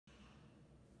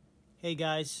Hey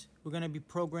guys, we're going to be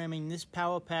programming this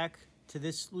power pack to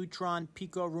this Lutron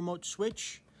Pico Remote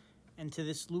switch and to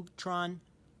this Lutron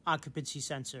Occupancy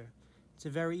sensor. It's a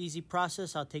very easy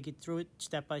process. I'll take you through it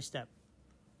step by step.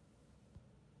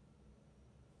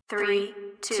 3,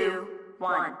 2,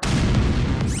 1.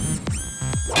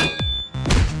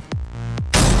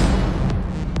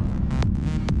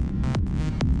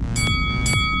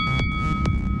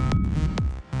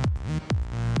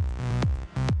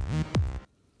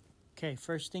 Okay,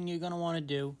 first thing you're going to want to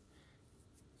do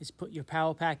is put your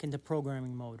power pack into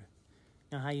programming mode.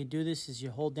 Now how you do this is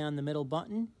you hold down the middle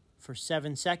button for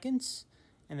 7 seconds,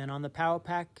 and then on the power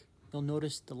pack you'll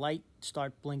notice the light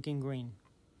start blinking green.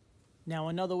 Now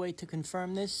another way to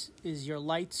confirm this is your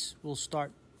lights will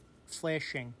start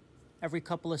flashing every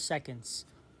couple of seconds,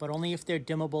 but only if they're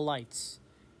dimmable lights.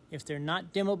 If they're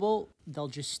not dimmable, they'll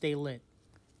just stay lit.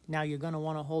 Now you're going to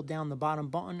want to hold down the bottom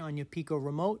button on your Pico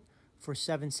Remote for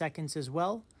 7 seconds as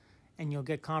well, and you'll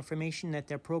get confirmation that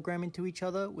they're programming to each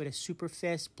other with a super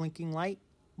fast blinking light,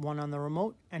 one on the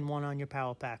remote and one on your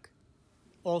power pack.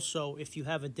 Also, if you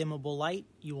have a dimmable light,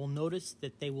 you will notice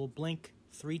that they will blink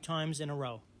 3 times in a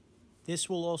row. This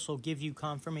will also give you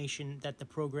confirmation that the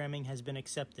programming has been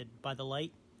accepted by the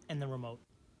light and the remote.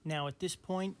 Now at this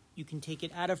point, you can take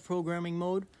it out of programming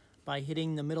mode by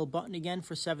hitting the middle button again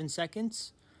for 7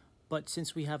 seconds. But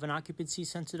since we have an occupancy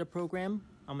sensor to program,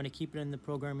 I'm going to keep it in the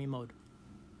programming mode.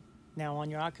 Now on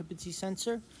your occupancy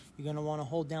sensor, you're going to want to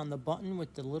hold down the button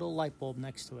with the little light bulb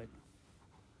next to it.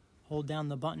 Hold down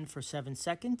the button for 7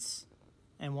 seconds,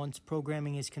 and once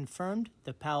programming is confirmed,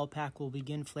 the power pack will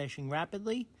begin flashing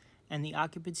rapidly, and the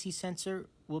occupancy sensor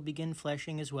will begin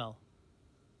flashing as well.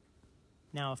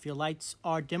 Now if your lights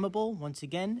are dimmable, once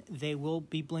again, they will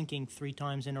be blinking 3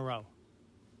 times in a row.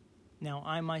 Now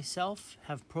I myself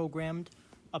have programmed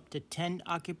up to 10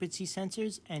 occupancy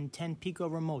sensors and 10 Pico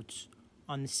remotes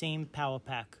on the same power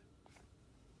pack.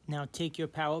 Now take your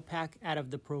power pack out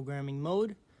of the programming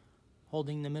mode,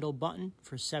 holding the middle button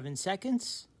for 7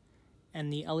 seconds,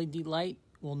 and the LED light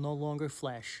will no longer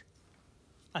flash.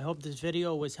 I hope this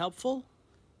video was helpful,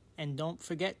 and don't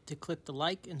forget to click the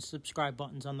like and subscribe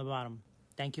buttons on the bottom.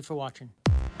 Thank you for watching.